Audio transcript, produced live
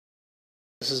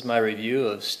This is my review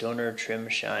of Stoner Trim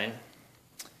Shine.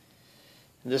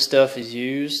 This stuff is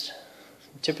used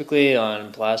typically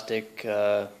on plastic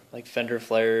like fender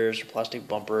flares or plastic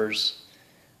bumpers.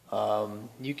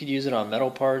 You could use it on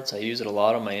metal parts. I use it a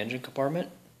lot on my engine compartment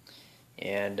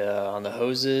and on the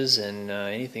hoses and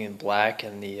anything in black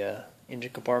in the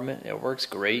engine compartment. It works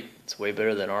great. It's way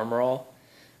better than Armor All.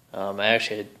 I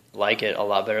actually like it a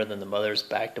lot better than the Mother's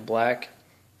Back to Black.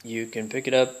 You can pick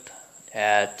it up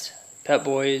at Pep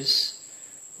Boys,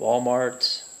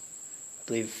 Walmart, I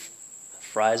believe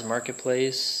Fry's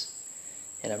Marketplace,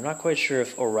 and I'm not quite sure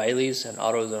if O'Reilly's and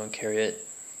AutoZone carry it.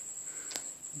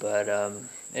 But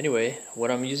anyway,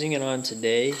 what I'm using it on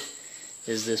today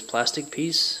is this plastic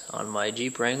piece on my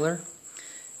Jeep Wrangler.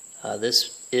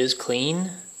 This is clean,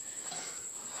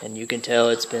 and you can tell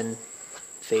it's been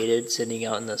faded sitting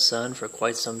out in the sun for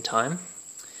quite some time.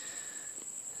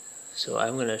 So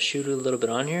I'm going to shoot a little bit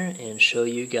on here and show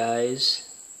you guys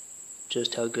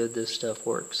just how good this stuff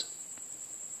works.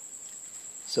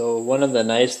 So one of the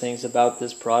nice things about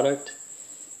this product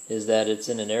is that it's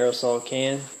in an aerosol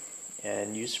can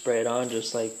and you spray it on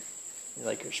just like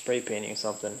you're spray painting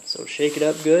something. So shake it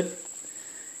up good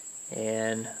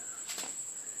and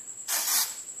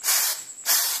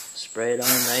spray it on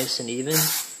nice and even.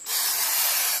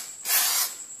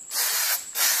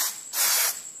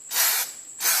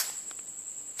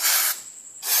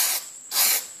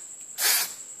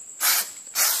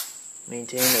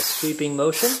 Maintain a sweeping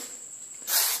motion.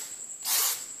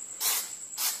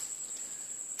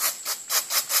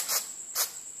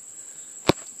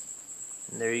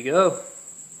 And there you go.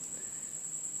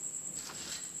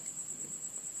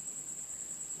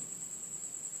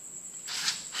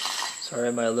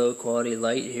 Sorry my low quality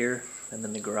light here. I'm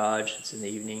in the garage, it's in the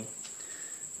evening.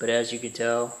 But as you can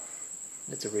tell,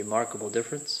 it's a remarkable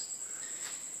difference.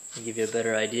 To give you a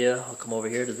better idea, I'll come over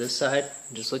here to this side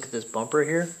and just look at this bumper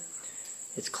here.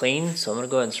 It's clean, so I'm going to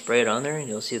go ahead and spray it on there and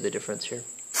you'll see the difference here.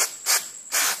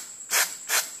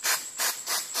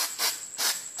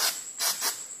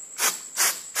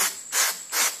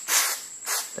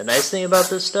 The nice thing about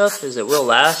this stuff is it will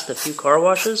last a few car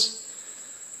washes.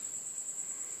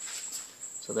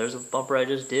 So there's a bumper I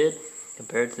just did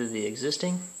compared to the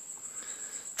existing.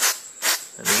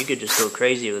 I mean, you could just go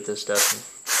crazy with this stuff and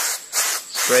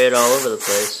spray it all over the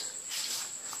place.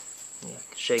 Yeah,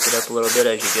 shake it up a little bit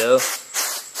as you go.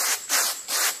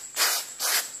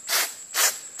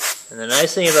 And the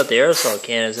nice thing about the aerosol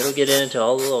can is it'll get into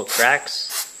all the little cracks.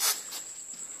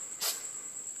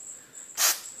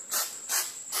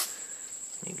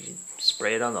 You can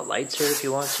spray it on the lights here if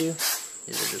you want to.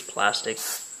 These are just plastic.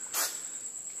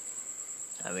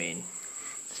 I mean,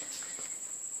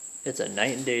 it's a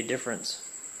night and day difference.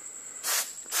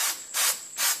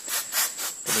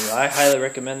 But anyway, I highly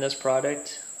recommend this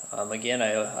product. Again,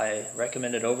 I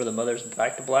recommend it over the Mother's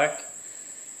Back to Black.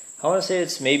 I want to say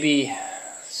it's maybe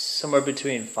somewhere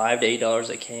between $5 to $8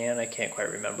 a can. I can't quite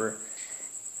remember.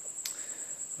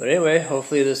 But anyway,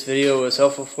 hopefully this video was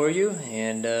helpful for you,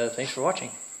 and thanks for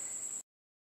watching.